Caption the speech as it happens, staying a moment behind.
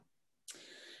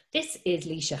This is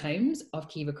Leisha Holmes of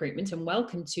Key Recruitment, and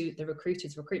welcome to the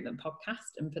Recruiters Recruitment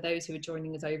Podcast. And for those who are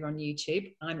joining us over on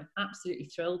YouTube, I'm absolutely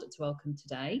thrilled to welcome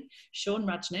today Sean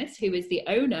Rajnis, who is the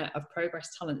owner of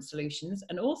Progress Talent Solutions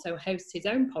and also hosts his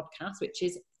own podcast, which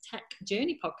is Tech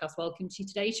Journey Podcast. Welcome to you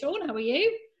today, Sean. How are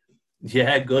you?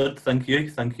 Yeah, good. Thank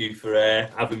you. Thank you for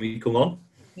having me come on.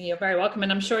 You're very welcome.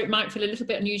 And I'm sure it might feel a little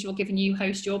bit unusual given you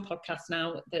host your podcast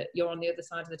now that you're on the other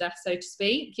side of the desk, so to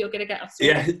speak. You're going to get us all.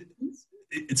 Yeah.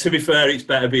 To be fair, it's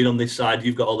better being on this side.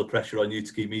 You've got all the pressure on you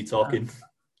to keep me talking.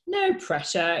 No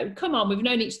pressure. Come on, we've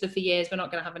known each other for years. We're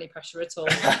not going to have any pressure at all.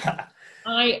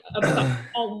 I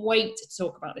can't wait to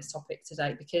talk about this topic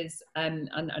today because, I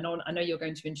know you're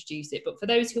going to introduce it, but for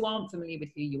those who aren't familiar with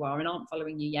who you are and aren't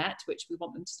following you yet, which we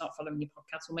want them to start following your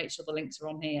podcast, we'll make sure the links are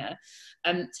on here.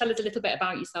 Tell us a little bit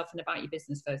about yourself and about your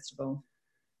business, first of all.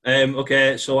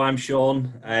 Okay, so I'm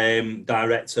Sean,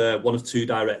 director, one of two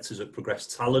directors at Progress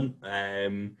Talent.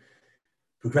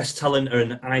 Progress Talent are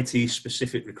an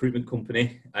IT-specific recruitment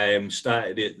company.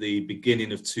 Started at the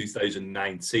beginning of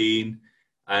 2019,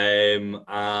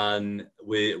 and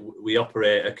we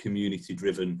operate a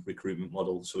community-driven recruitment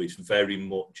model. So it's very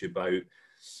much about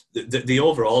the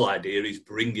overall idea is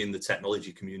bringing the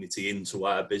technology community into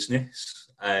our business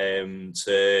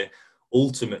to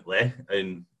ultimately,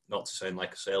 and not to sound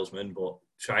like a salesman, but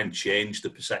try and change the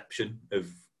perception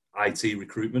of IT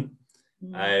recruitment.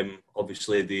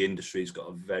 Obviously, the industry's got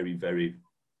a very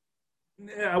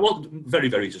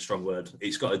is a strong word.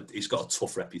 It's got a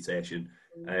tough reputation,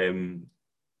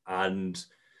 and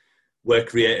we're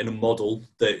creating a model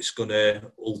that's going to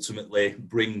ultimately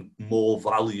bring more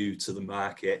value to the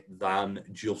market than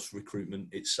just recruitment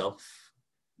itself.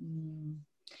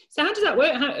 So how does that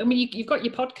work? You've got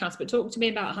your podcast, but talk to me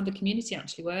about how the community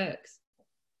actually works.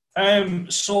 I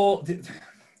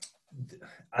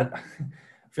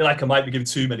feel like I might be giving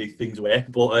too many things away,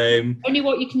 but only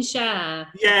what you can share.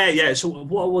 Yeah. So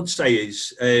what I would say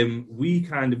is we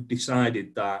kind of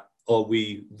decided that, or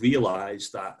we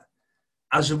realised that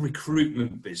as a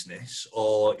recruitment business,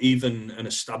 or even an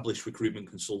established recruitment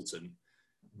consultant,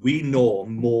 we know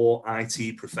more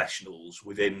IT professionals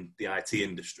within the IT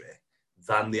industry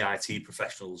than the IT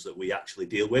professionals that we actually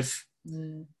deal with.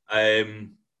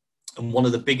 And one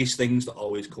of the biggest things that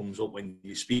always comes up when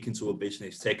you're speaking to a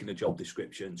business, taking a job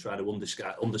description, trying to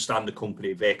understand the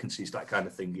company, vacancies, that kind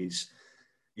of thing, is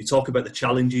you talk about the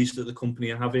challenges that the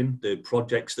company are having, the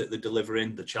projects that they're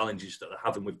delivering, the challenges that they're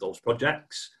having with those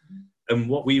projects. And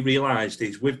what we realised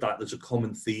is with that, there's a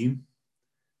common theme.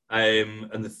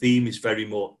 And the theme is very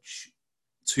much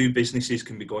two businesses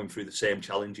can be going through the same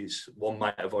challenges. One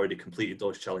might have already completed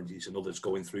those challenges and others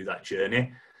going through that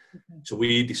journey. So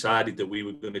we decided that we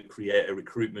were going to create a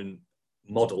recruitment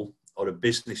model or a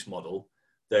business model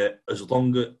that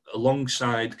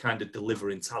alongside kind of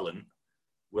delivering talent,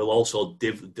 will also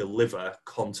deliver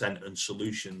content and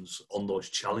solutions on those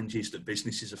challenges that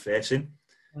businesses are facing.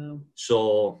 Wow.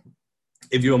 So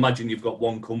if you imagine you've got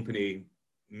one company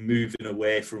moving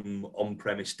away from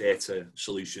on-premise data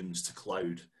solutions to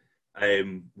cloud,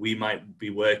 we might be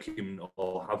working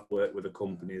or have worked with a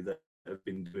company that have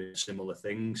been doing similar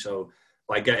things. So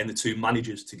by getting the two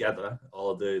managers together,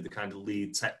 or the kind of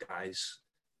lead tech guys,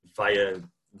 via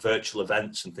virtual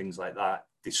events and things like that,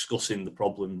 discussing the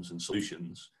problems and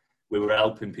solutions, we were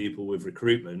helping people with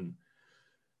recruitment,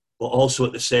 but also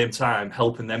at the same time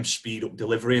helping them speed up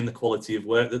delivery and the quality of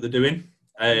work that they're doing.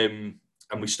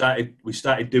 And we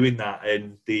started doing that,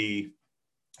 and the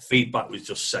feedback was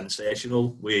just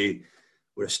sensational. We're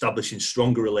establishing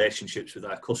stronger relationships with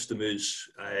our customers.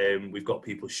 We've got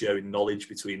people sharing knowledge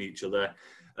between each other.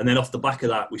 And then off the back of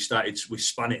that, we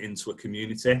span it into a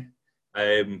community,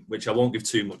 which I won't give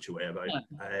too much away about.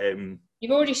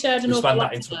 You've already shared an awful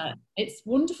lot there. It's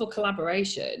wonderful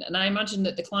collaboration. And I imagine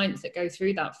that the clients that go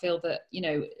through that feel that,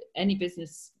 any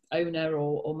business owner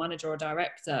or manager or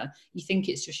director, you think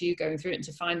it's just you going through it, and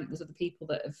to find that there's other people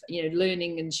that have,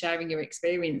 learning and sharing your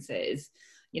experiences.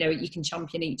 You can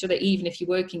champion each other, even if you're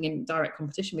working in direct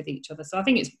competition with each other. So I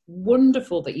think it's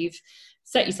wonderful that you've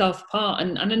set yourself apart.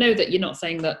 And I know that you're not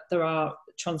saying that there are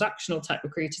transactional tech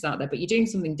recruiters out there, but you're doing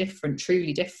something different,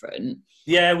 truly different.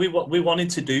 Yeah, we wanted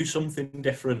to do something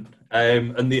different.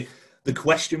 And the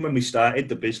question when we started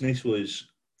the business was,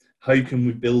 how can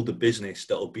we build a business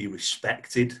that will be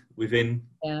respected within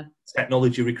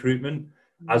technology recruitment,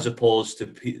 as opposed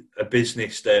to a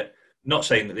business that, not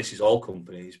saying that this is all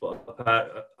companies, but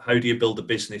how do you build a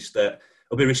business that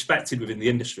will be respected within the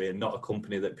industry and not a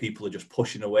company that people are just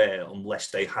pushing away unless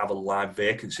they have a live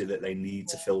vacancy that they need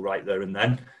to fill right there and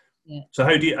then? Yeah. So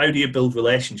how do you build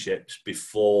relationships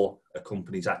before a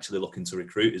company's actually looking to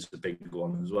recruit is a big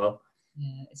one as well.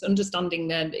 Yeah, it's understanding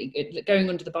then, going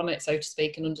under the bonnet, so to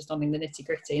speak, and understanding the nitty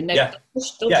gritty. And yeah.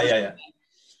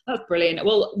 That's brilliant.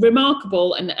 Well,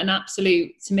 remarkable and an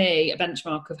absolute, to me, a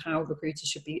benchmark of how recruiters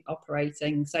should be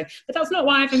operating. So, but that's not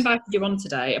why I've invited you on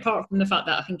today, apart from the fact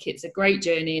that I think it's a great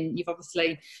journey and you've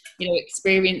obviously,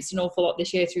 experienced an awful lot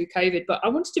this year through COVID. But I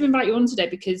wanted to invite you on today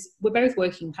because we're both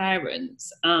working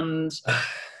parents, and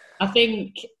I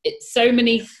think so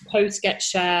many posts get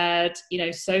shared,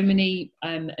 so many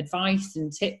advice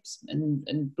and tips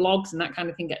and blogs and that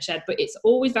kind of thing get shared, but it's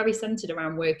always very centered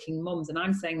around working mums. And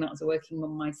I'm saying that as a working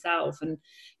mum myself, and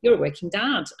you're a working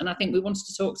dad. And I think we wanted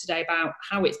to talk today about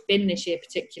how it's been this year,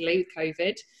 particularly with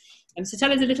COVID. And so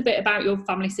tell us a little bit about your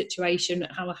family situation.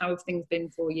 How have things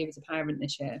been for you as a parent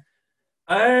this year?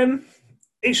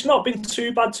 It's not been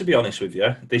too bad, to be honest with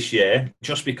you, this year,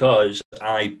 just because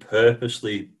I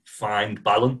purposely find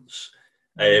balance,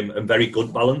 and very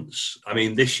good balance. I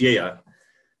mean, this year,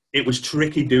 it was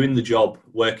tricky doing the job,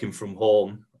 working from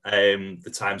home,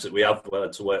 the times that we have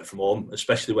to work from home,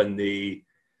 especially when the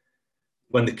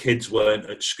kids weren't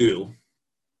at school.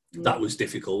 That was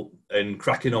difficult, and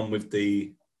cracking on with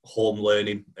the home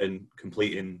learning and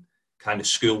completing kind of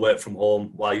schoolwork from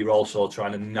home while you're also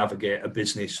trying to navigate a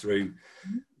business through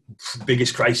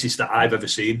biggest crisis that I've ever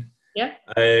seen. Yeah.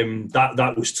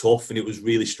 That was tough and it was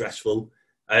really stressful.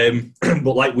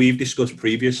 But like we've discussed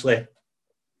previously,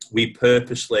 we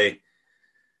purposely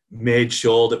made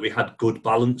sure that we had good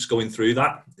balance going through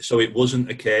that. So it wasn't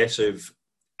a case of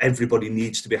everybody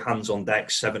needs to be hands on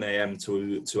deck 7 a.m.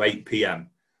 to 8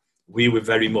 p.m. We were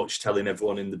very much telling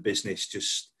everyone in the business,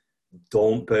 just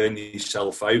don't burn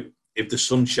yourself out. If the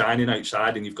sun's shining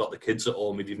outside and you've got the kids at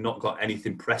home, if you've not got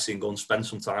anything pressing, go and spend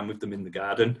some time with them in the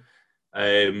garden,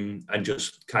 and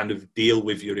just kind of deal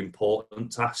with your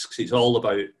important tasks. It's all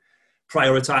about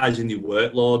prioritising your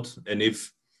workload. And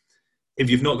if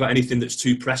you've not got anything that's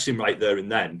too pressing right there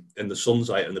and then, and the sun's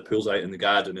out and the pool's out in the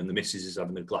garden and the missus is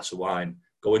having a glass of wine,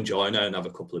 go and join her and have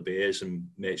a couple of beers and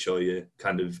make sure you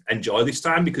kind of enjoy this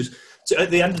time. Because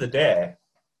at the end of the day,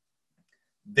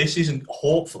 this isn't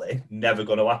hopefully never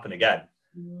going to happen again.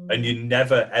 And you're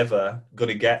never, ever going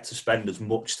to get to spend as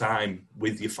much time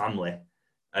with your family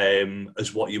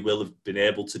as what you will have been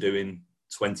able to do in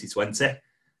 2020.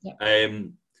 Yeah.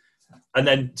 And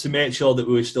then to make sure that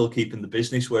we were still keeping the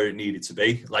business where it needed to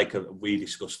be, like we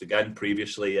discussed again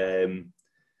previously,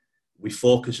 we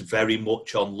focused very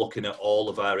much on looking at all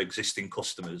of our existing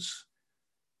customers,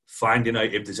 finding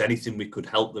out if there's anything we could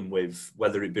help them with,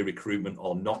 whether it be recruitment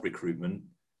or not recruitment,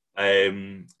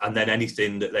 and then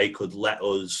anything that they could let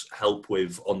us help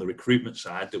with on the recruitment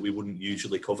side that we wouldn't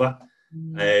usually cover.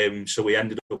 So we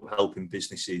ended up helping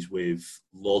businesses with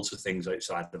loads of things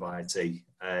outside of IT,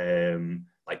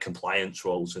 like compliance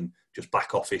roles and just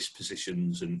back office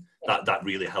positions, and that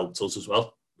really helped us as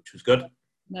well, which was good.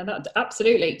 No, that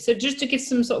absolutely. So just to give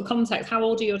some sort of context, how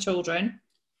old are your children?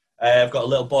 I've got a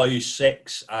little boy who's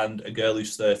 6 and a girl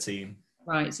who's 13.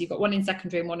 Right, so you've got one in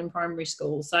secondary and one in primary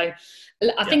school. So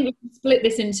I think we can split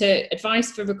this into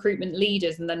advice for recruitment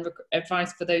leaders and then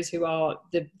advice for those who are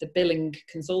the billing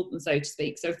consultants, so to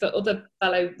speak. So for other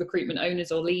fellow recruitment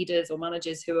owners or leaders or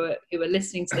managers who are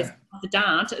listening to this, as a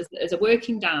dad, as a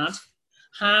working dad,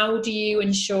 how do you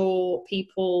ensure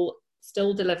people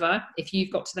still deliver if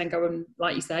you've got to then go and,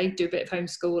 like you say, do a bit of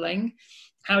homeschooling?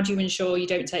 How do you ensure you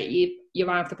don't take your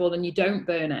eye off the ball and you don't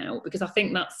burn out? Because I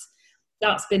think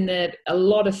that's been a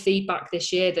lot of feedback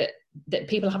this year that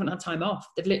people haven't had time off.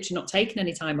 They've literally not taken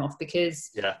any time off because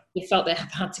they felt they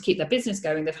have had to keep their business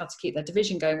going. They've had to keep their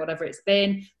division going, whatever it's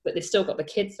been, but they've still got the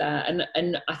kids there.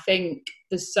 And I think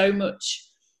there's so much,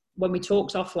 when we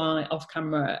talked off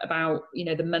camera about,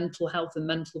 the mental health and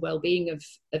mental well-being of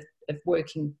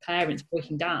working parents,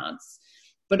 working dads,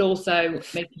 but also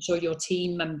making sure your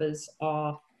team members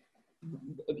are,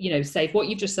 safe. What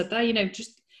you've just said there,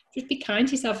 just be kind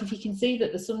to yourself. If you can see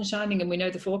that the sun's shining and we know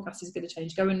the forecast is going to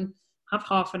change, go and have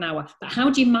half an hour. But how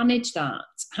do you manage that?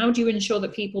 How do you ensure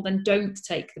that people then don't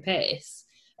take the piss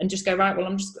and just go, right, well,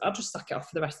 I'll just suck it off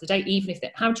for the rest of the day, even if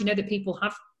how do you know that people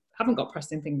haven't got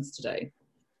pressing things to do?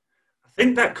 I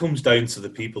think that comes down to the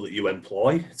people that you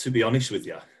employ, to be honest with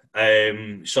you.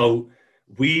 So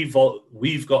we've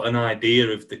got an idea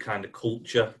of the kind of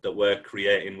culture that we're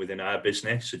creating within our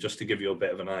business. So just to give you a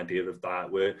bit of an idea of that,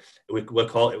 we're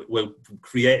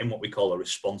creating what we call a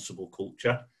responsible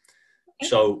culture. Okay.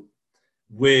 So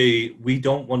we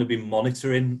don't want to be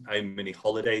monitoring how many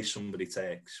holidays somebody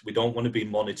takes. We don't want to be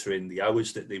monitoring the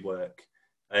hours that they work.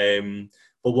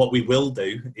 But what we will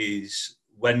do is,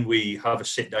 when we have a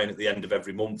sit down at the end of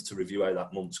every month to review how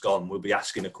that month's gone, we'll be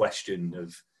asking a question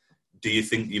of, do you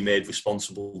think you made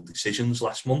responsible decisions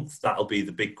last month? That'll be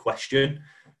the big question.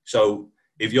 So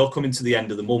if you're coming to the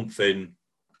end of the month and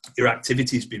your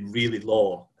activity's been really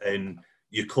low and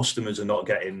your customers are not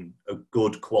getting a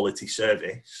good quality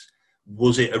service,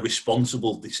 was it a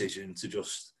responsible decision to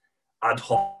just ad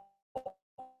hoc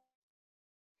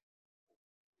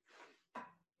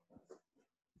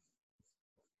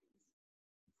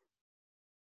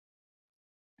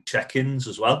check-ins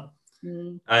as well?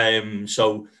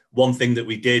 So one thing that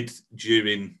we did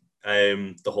during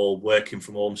the whole working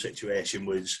from home situation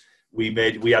was we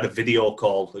had a video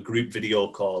call, a group video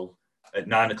call at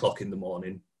 9 o'clock in the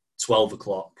morning, 12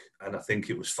 o'clock, and I think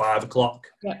it was 5 o'clock.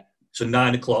 Yeah. So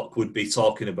 9 o'clock would be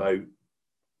talking about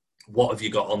what have you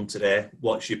got on today?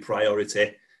 What's your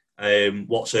priority?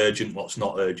 What's urgent? What's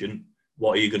not urgent?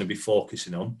 What are you going to be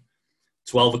focusing on?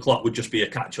 12 o'clock would just be a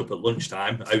catch up at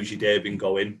lunchtime. How's your day been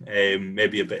going?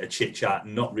 Maybe a bit of chit chat,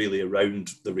 not really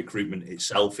around the recruitment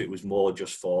itself. It was more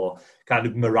just for kind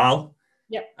of morale.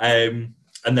 Yeah.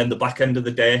 And then the back end of the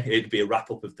day, it'd be a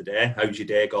wrap up of the day. How's your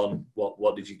day gone?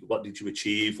 What did you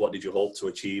achieve? What did you hope to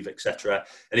achieve, etc.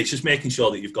 And it's just making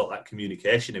sure that you've got that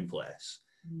communication in place.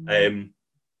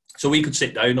 So we could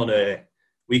sit down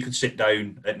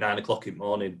at 9 o'clock in the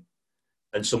morning,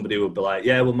 and somebody would be like,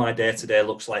 yeah, well, my day today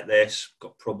looks like this.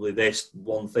 Got probably this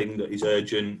one thing that is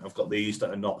urgent. I've got these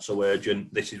that are not so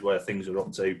urgent. This is where things are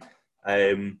up to.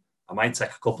 I might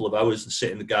take a couple of hours and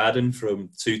sit in the garden from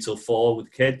 2 till 4 with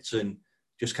kids and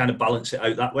just kind of balance it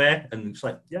out that way. And it's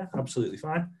like, yeah, absolutely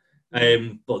fine.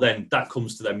 But then that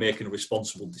comes to them making a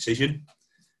responsible decision.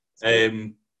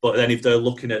 But then if they're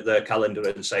looking at their calendar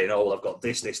and saying, oh, well, I've got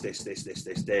this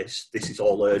is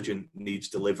all urgent, needs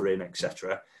delivering,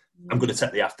 etc., I'm going to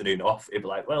take the afternoon off. It'd be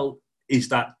like, well, is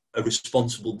that a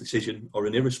responsible decision or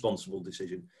an irresponsible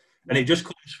decision? And it just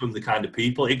comes from the kind of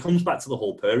people. It comes back to the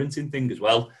whole parenting thing as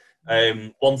well.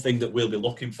 One thing that we'll be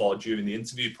looking for during the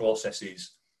interview process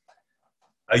is,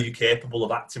 are you capable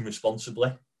of acting responsibly?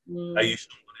 Are you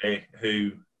somebody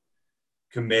who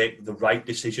can make the right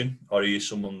decision, or are you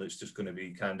someone that's just going to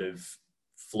be kind of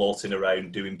floating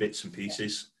around doing bits and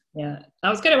pieces? Yeah, I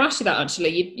was going to ask you that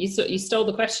actually. You stole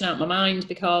the question out of my mind,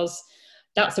 because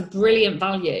that's a brilliant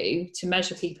value to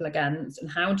measure people against.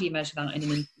 And how do you measure that in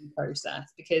an interview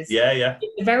process? Because it's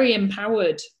a very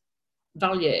empowered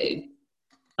value,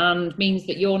 and means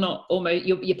that you're not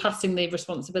you're passing the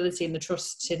responsibility and the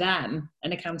trust to them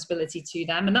and accountability to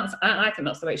them. And that's, I think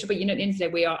that's the way it should be. You know, at the end of the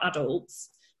day, we are adults,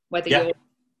 whether you're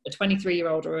a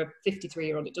 23-year-old or a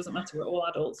 53-year-old, it doesn't matter. We're all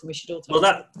adults, and we should all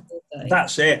take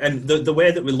that's it. And the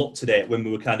way that we looked at it when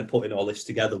we were kind of putting all this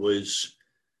together was,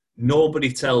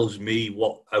 nobody tells me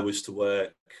what hours to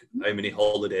work, how many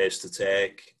holidays to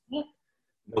take. Yeah.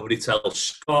 Nobody tells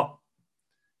Scott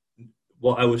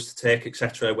what hours to take,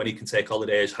 etc., when he can take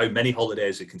holidays, how many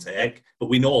holidays he can take. But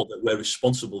we know that we're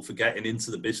responsible for getting into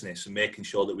the business and making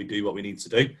sure that we do what we need to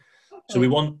do. Okay. So we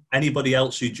want anybody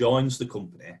else who joins the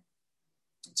company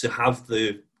to have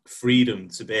the freedom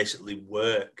to basically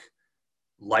work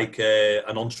like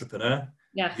an entrepreneur.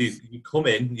 Yes. You come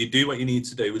in, you do what you need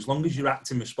to do. As long as you're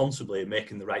acting responsibly and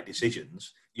making the right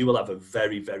decisions, you will have a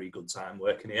very, very good time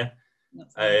working here.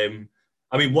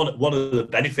 I mean, one of the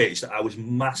benefits that I was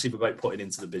massive about putting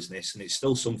into the business, and it's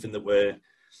still something that we're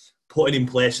putting in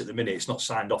place at the minute, it's not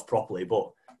signed off properly,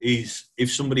 but is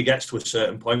if somebody gets to a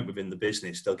certain point within the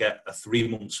business, they'll get a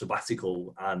 3-month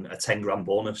sabbatical and a 10 grand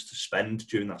bonus to spend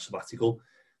during that sabbatical.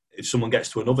 If someone gets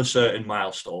to another certain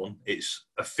milestone, it's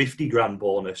a 50 grand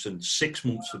bonus and 6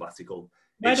 months sabbatical.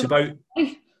 It's about,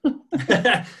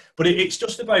 but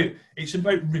it's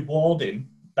about rewarding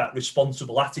that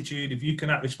responsible attitude. If you can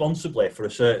act responsibly for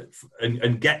a certain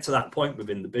and get to that point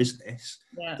within the business,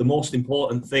 the most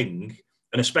important thing,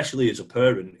 and especially as a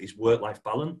parent, is work-life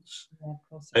balance. Yeah, of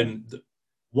course. And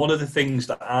one of the things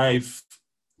that I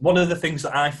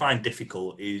find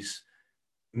difficult is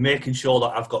making sure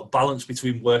that I've got balance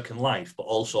between work and life, but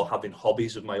also having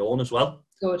hobbies of my own as well.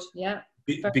 Good, yeah.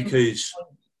 Because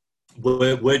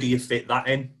where do you fit that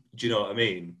in? Do you know what I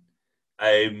mean?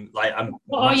 Like, I'm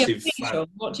massive fan.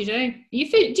 What do you do?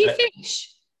 Do you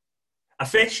fish? I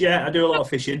fish, yeah. I do a lot of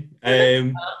fishing.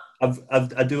 I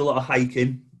do a lot of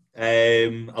hiking.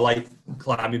 I like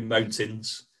climbing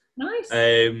mountains. Nice.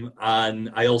 And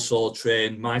I also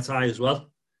train Muay Thai as well.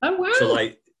 Oh wow!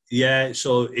 So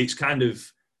so it's kind of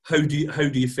how do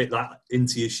you fit that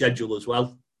into your schedule as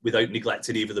well without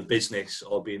neglecting either the business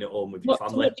or being at home with your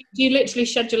family? Do you literally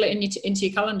schedule it into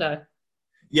your calendar?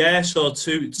 Yeah, so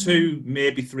two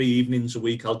maybe 3 evenings a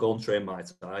week I'll go and train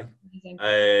Muay Thai.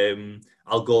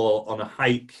 I'll go on a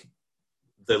hike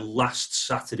the last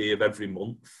Saturday of every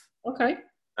month. Okay.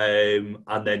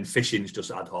 and then fishing's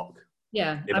just ad hoc.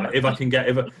 Yeah.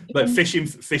 But fishing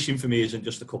for me isn't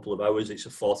just a couple of hours; it's a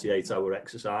 48-hour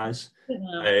exercise.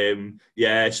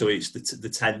 So it's the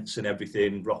tents and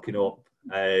everything, rocking up,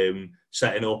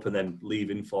 setting up, and then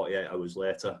leaving 48 hours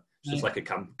later. It's just like a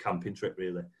camping trip,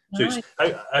 really. So it's,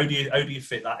 how do you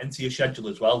fit that into your schedule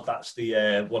as well? That's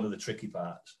the one of the tricky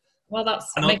parts. Well,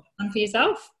 that's make time for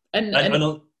yourself, and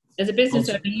as a business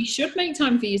owner, you should make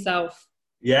time for yourself.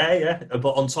 Yeah.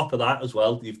 But on top of that as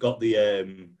well, you've got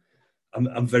the.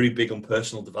 I'm very big on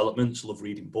personal development. So love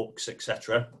reading books,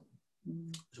 etc.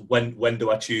 So when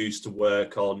do I choose to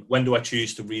work on? When do I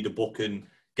choose to read a book and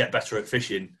get better at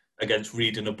fishing against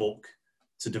reading a book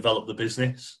to develop the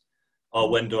business? Or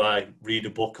when do I read a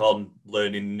book on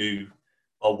learning new,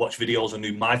 or watch videos on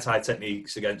new Mai Tai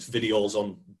techniques against videos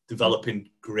on developing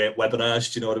great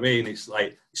webinars? Do you know what I mean? It's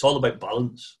all about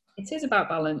balance. It is about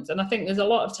balance, and I think there's a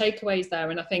lot of takeaways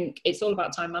there. And I think it's all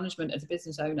about time management as a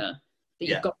business owner. That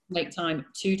you've got to make time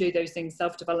to do those things: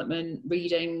 self-development,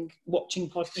 reading, watching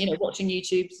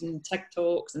YouTubes and tech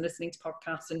talks, and listening to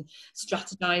podcasts, and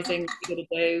strategizing what you're going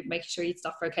to do, making sure your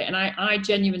staff are okay. And I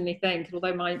genuinely think,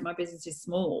 although my business is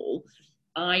small,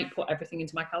 I put everything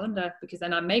into my calendar, because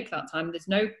then I make that time.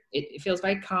 It feels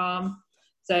very calm.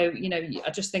 So, I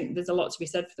just think there's a lot to be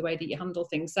said for the way that you handle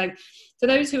things. So for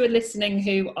those who are listening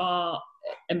who are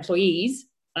employees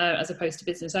as opposed to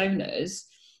business owners,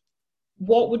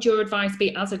 what would your advice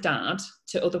be as a dad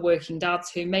to other working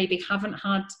dads who maybe haven't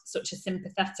had such a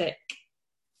sympathetic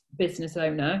business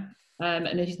owner,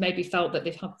 and who's maybe felt that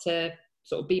they've had to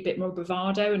sort of be a bit more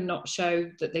bravado and not show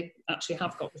that they actually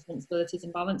have got responsibilities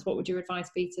and balance? What would your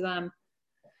advice be to them?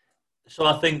 So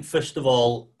I think, first of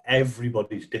all,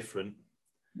 everybody's different.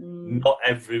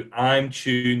 I'm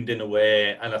tuned in a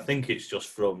way, and I think it's just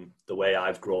from the way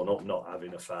I've grown up, not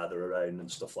having a father around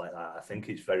and stuff like that. I think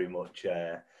it's very much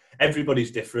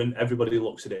everybody's different. Everybody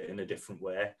looks at it in a different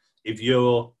way.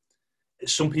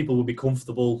 Some people will be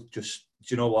comfortable just,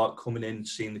 do you know what, coming in,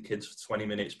 seeing the kids for 20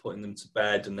 minutes, putting them to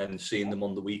bed, and then seeing them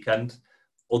on the weekend.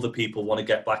 Other people want to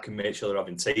get back and make sure they're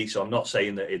having tea. So I'm not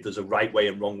saying that there's a right way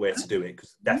and wrong way to do it,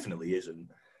 because there definitely isn't.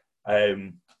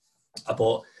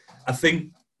 But I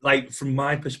think, from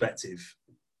my perspective,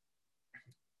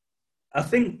 I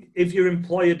think if your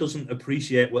employer doesn't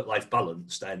appreciate work-life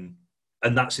balance,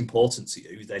 and that's important to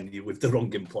you, then you're with the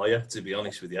wrong employer, to be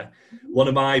honest with you. One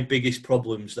of my biggest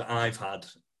problems that I've had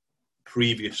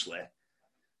previously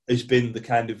has been the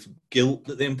kind of guilt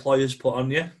that the employers put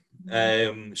on you.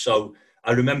 So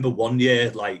I remember one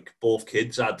year, both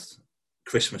kids had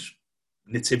Christmas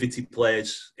nativity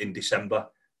plays in December,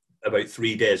 about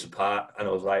 3 days apart. And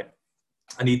I was like,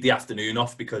 I need the afternoon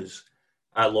off because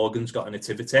our Logan's got a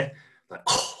nativity.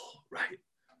 Oh, right.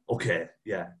 Okay.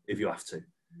 Yeah. If you have to.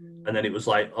 And then it was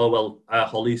like, oh, well, our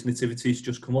Holly's nativity's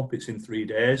just come up. It's in 3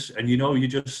 days. And,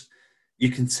 you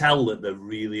can tell that they're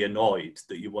really annoyed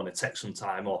that you want to take some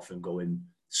time off and go and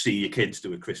see your kids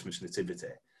do a Christmas nativity.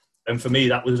 And for me,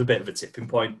 that was a bit of a tipping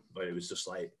point where it was just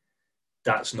like,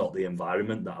 that's not the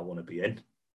environment that I want to be in.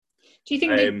 Do you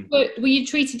think were you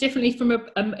treated differently from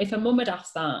if a mum had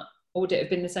asked that, or would it have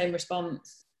been the same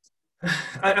response?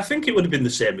 I think it would have been the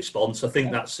same response. I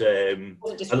think that's I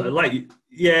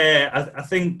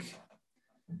think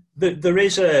that there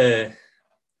is a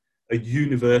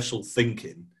universal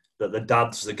thinking that the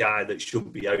dad's the guy that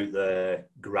should be out there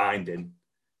grinding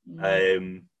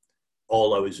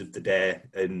all hours of the day,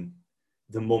 and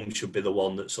the mum should be the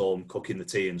one that's home cooking the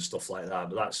tea and stuff like that.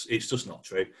 But it's just not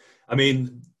true. I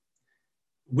mean,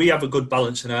 we have a good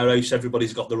balance in our house.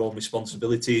 Everybody's got their own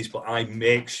responsibilities, but I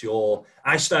make sure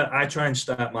I try and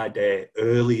start my day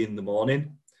early in the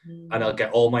morning, and I'll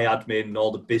get all my admin and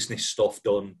all the business stuff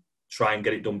done, try and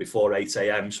get it done before 8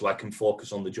 a.m. so I can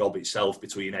focus on the job itself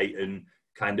between 8 and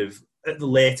kind of at the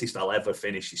latest I'll ever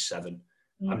finish is 7.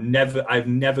 I've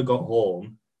never got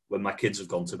home when my kids have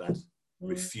gone to bed.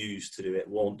 Refuse to do it,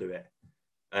 won't do it.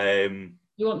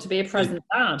 You want to be a present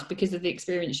dad because of the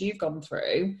experience you've gone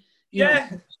through.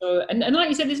 Yeah. And like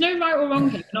you said, there's no right or wrong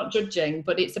here. We're not judging,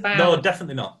 but it's about... No,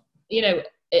 definitely not.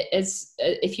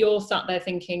 If you're sat there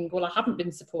thinking, well, I haven't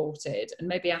been supported and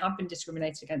maybe I have been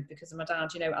discriminated against because of my dad,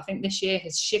 I think this year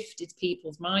has shifted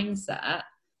people's mindset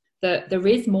that there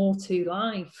is more to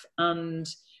life. And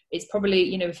it's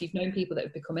probably, if you've known people that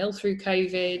have become ill through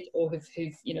COVID or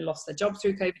who've lost their jobs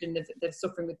through COVID and they're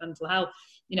suffering with mental health,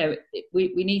 there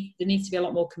needs to be a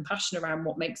lot more compassion around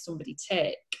what makes somebody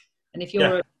tick. And if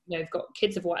you're, you've got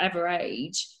kids of whatever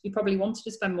age, you probably wanted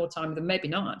to spend more time with them. Maybe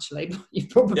not actually, but you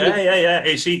probably. Yeah.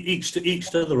 It's each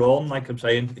to their own. Like I'm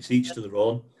saying, it's each to their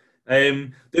own.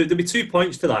 There'd be 2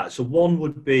 points to that. So one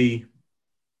would be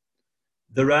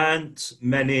there aren't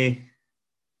many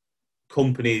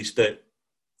companies that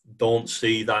don't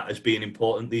see that as being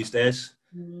important these days.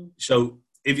 So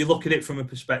if you look at it from a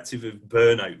perspective of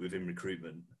burnout within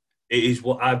recruitment, it is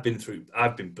what I've been through.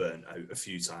 I've been burnt out a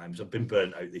few times. I've been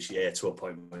burnt out this year to a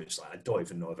point where it's like, I don't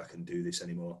even know if I can do this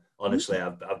anymore. Honestly,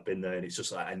 I've been there, and it's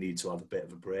just like, I need to have a bit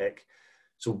of a break.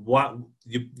 So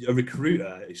a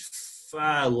recruiter is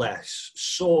far less,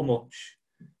 so much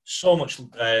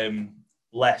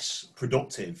less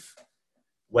productive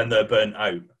when they're burnt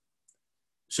out.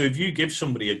 So if you give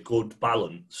somebody a good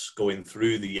balance going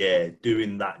through the year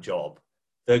doing that job,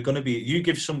 they're going to be, you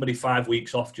give somebody 5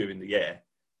 weeks off during the year,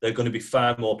 they're going to be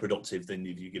far more productive than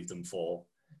if you give them 4.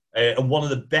 And one of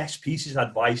the best pieces of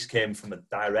advice came from a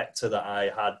director that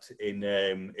I had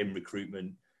in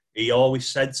recruitment. He always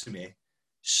said to me,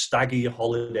 stagger your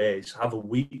holidays, have a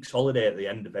week's holiday at the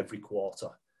end of every quarter.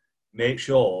 Make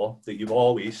sure that you're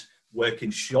always working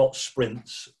short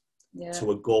sprints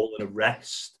to a goal and a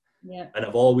rest. Yeah. And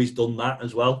I've always done that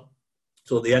as well.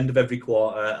 So at the end of every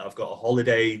quarter, I've got a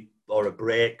holiday or a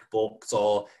break booked,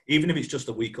 or even if it's just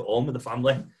a week at home with the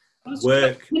family.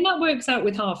 Work. I mean, that works out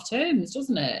with half terms,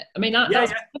 doesn't it? I mean,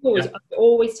 I've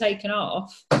always taken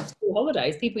off school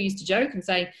holidays. People used to joke and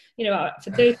say, you know,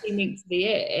 for 13 weeks of the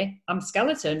year, I'm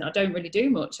skeleton. I don't really do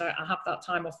much. I have that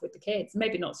time off with the kids.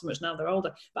 Maybe not so much now they're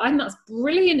older. But I think that's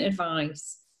brilliant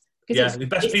advice.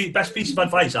 The best piece of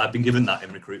advice I've been given that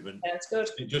in recruitment. Yeah, it's good.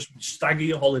 Just stagger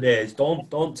your holidays.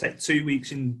 Don't take 2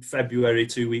 weeks in February,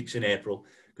 2 weeks in April,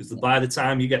 because by the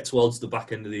time you get towards the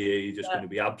back end of the year, you're just going to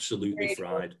be absolutely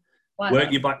fried.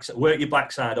 Work your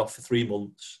backside off for 3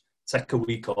 months. Take a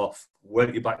week off.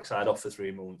 Work your backside off for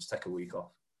 3 months. Take a week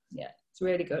off. Yeah, it's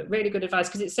really good advice,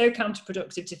 because it's so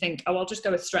counterproductive to think, oh, I'll just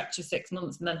go a stretch of 6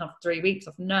 months and then have 3 weeks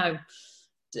off. No,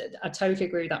 I totally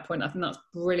agree with that point. I think that's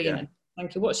brilliant. Yeah.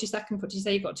 Thank you. What's your second point? Did you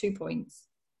say you got 2 points?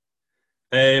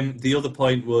 The other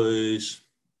point was,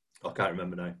 I can't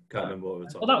remember now. Can't remember what we were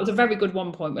talking about. Well, that was a very good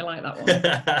 1 point. We like that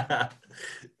one.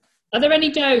 Are there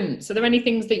any don'ts? Are there any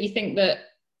things that you think that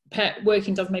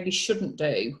working dogs maybe shouldn't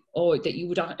do, or that you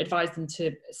would advise them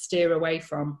to steer away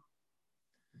from?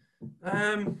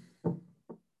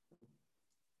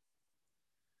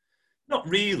 Not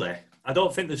really. I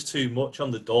don't think there's too much on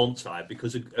the don't side,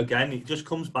 because again, it just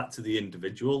comes back to the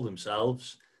individual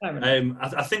themselves.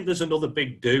 I think there's another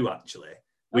big do actually,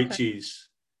 which is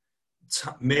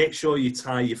make sure you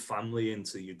tie your family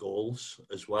into your goals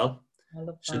as well.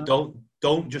 So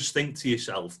don't just think to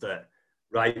yourself that,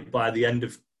 right, by the end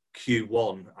of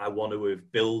Q1 I want to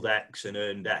have billed X and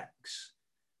earned X.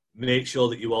 Make sure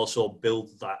that you also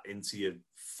build that into your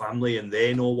family, and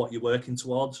they know what you're working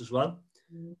towards as well.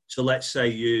 So let's say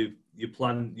you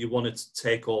wanted to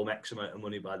take home X amount of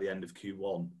money by the end of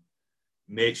Q1.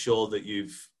 Make sure that you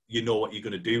know what you're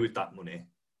going to do with that money,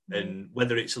 and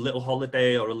whether it's a little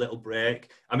holiday or a little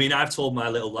break. I mean, I've told my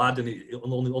little lad, and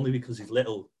only because he's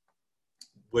little,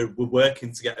 we're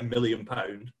working to get £1 million,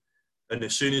 and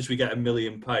as soon as we get £1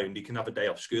 million, he can have a day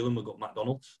off school and we'll go to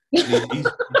McDonald's.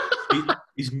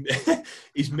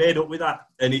 He's made up with that,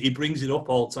 and he brings it up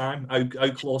all the time.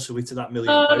 How close are we to that £1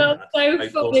 million? Oh, that's so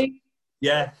funny.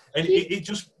 Yeah, and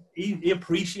he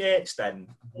appreciates then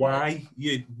why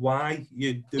you're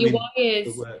doing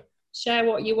the work. Share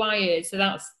what your why is. So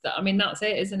that's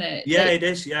it, isn't it? Yeah, it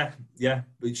is. Yeah.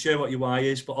 But share what your why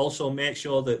is, but also make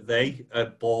sure that they are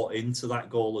bought into that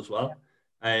goal as well.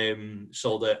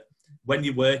 So that when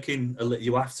you're working,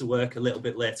 you have to work a little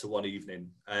bit later one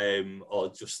evening, or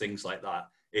just things like that.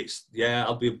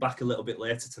 I'll be back a little bit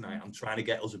later tonight. I'm trying to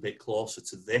get us a bit closer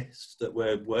to this that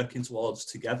we're working towards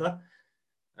together,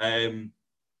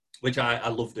 which I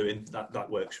love doing. That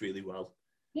works really well.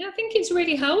 Yeah, I think it's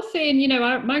really healthy. And, you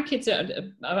know, my kids I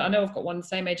know I've got one the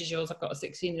same age as yours. I've got a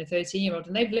 16 and a 13-year-old,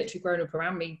 and they've literally grown up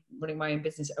around me, running my own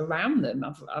business around them.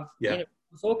 You know,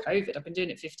 before COVID, I've been doing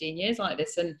it 15 years like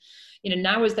this. And, you know,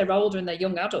 now as they're older and they're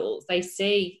young adults, they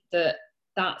see that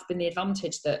that's been the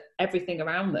advantage, that everything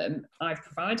around them I've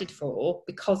provided for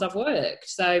because I've worked.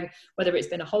 So whether it's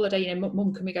been a holiday, you know,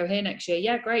 Mum, can we go here next year?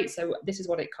 Yeah, great. So this is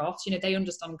what it costs. You know, they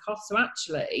understand costs. So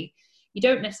actually, you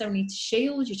don't necessarily need to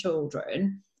shield your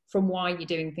children from why you're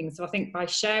doing things. So I think by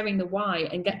sharing the why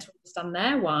and get to understand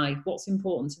their why, what's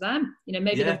important to them. You know,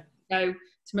 maybe they'll go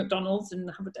to McDonald's and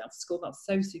have a day after school. That's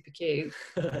so super cute.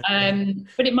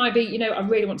 But it might be, you know, I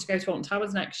really want to go to Alton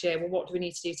Towers next year. Well, what do we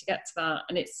need to do to get to that?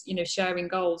 And it's, you know, sharing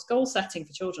goals. Goal setting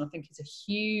for children, I think, is a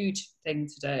huge thing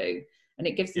to do. And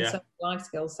it gives them some life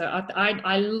skills. So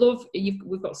I love,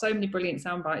 we've got so many brilliant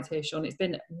sound bites here, Sean. It's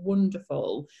been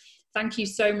wonderful. Thank you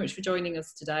so much for joining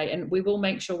us today. And we will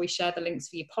make sure we share the links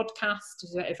for your podcast.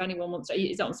 If anyone wants to,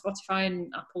 is that on Spotify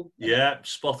and Apple? Yeah,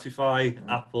 Spotify,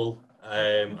 Apple,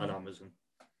 and Amazon.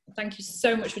 Thank you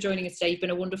so much for joining us today. You've been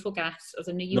a wonderful guest. As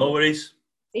a New No worries.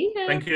 See ya. Thank you.